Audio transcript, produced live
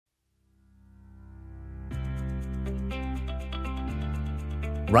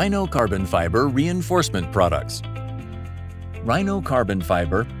Rhino Carbon Fiber Reinforcement Products. Rhino Carbon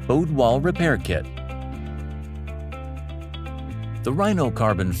Fiber Bowed Wall Repair Kit. The Rhino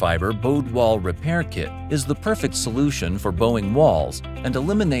Carbon Fiber Bowed Wall Repair Kit is the perfect solution for bowing walls and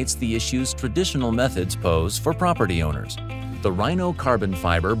eliminates the issues traditional methods pose for property owners. The Rhino Carbon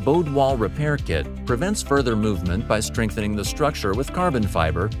Fiber Bowed Wall Repair Kit prevents further movement by strengthening the structure with carbon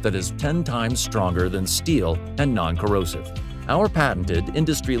fiber that is 10 times stronger than steel and non-corrosive. Our patented,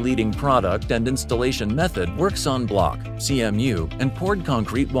 industry-leading product and installation method works on block, CMU, and poured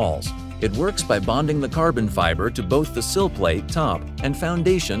concrete walls. It works by bonding the carbon fiber to both the sill plate top and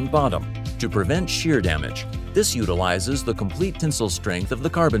foundation bottom to prevent shear damage. This utilizes the complete tensile strength of the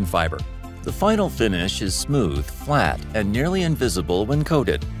carbon fiber. The final finish is smooth, flat, and nearly invisible when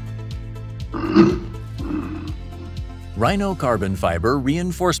coated. Rhino Carbon Fiber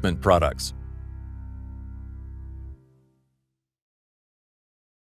Reinforcement Products.